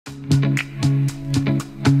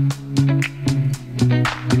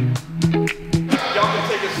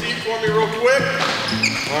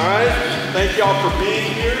for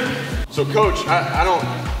being here. So Coach, I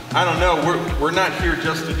don't know, we're not here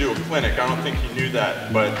just to do a clinic. I don't think you knew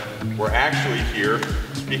that, but we're actually here,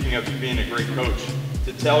 speaking of you being a great coach,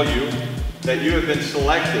 to tell you that you have been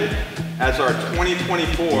selected as our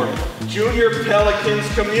 2024 Junior Pelicans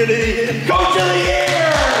Community Coach of the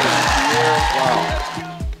Year!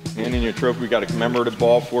 Wow. And in your trophy, we got a commemorative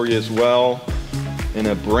ball for you as well, and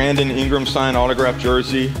a Brandon Ingram signed autographed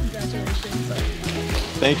jersey.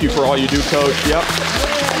 Thank you for all you do, Coach. Yep.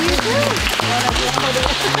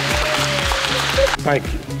 Thank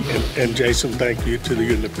you. And Jason, thank you to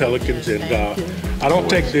the Pelicans. And I don't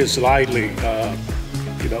take this lightly,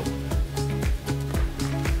 you know.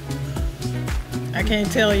 I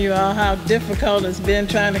can't tell you all how difficult it's been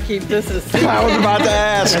trying to keep this a secret. I was about to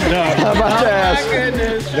ask. My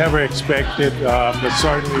goodness. Never expected, but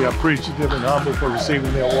certainly appreciative and humble for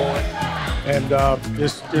receiving the award. And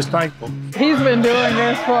just thankful. He's been doing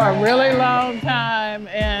this for a really long time,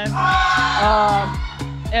 and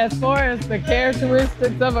as far as the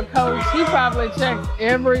characteristics of a coach, he probably checks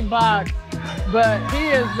every box, but he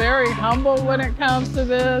is very humble when it comes to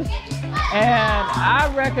this. And I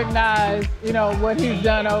recognize, you know, what he's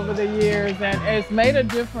done over the years, and it's made a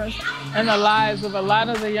difference in the lives of a lot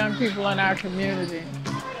of the young people in our community.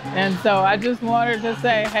 And so I just wanted to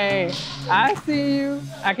say, hey, I see you.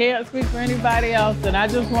 I can't speak for anybody else, and I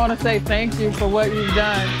just want to say thank you for what you've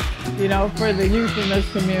done, you know, for the youth in this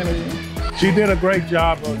community. She did a great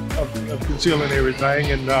job of concealing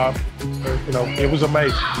everything, and you know, it was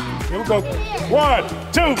amazing. Here we go. 1,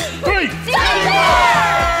 2, 3.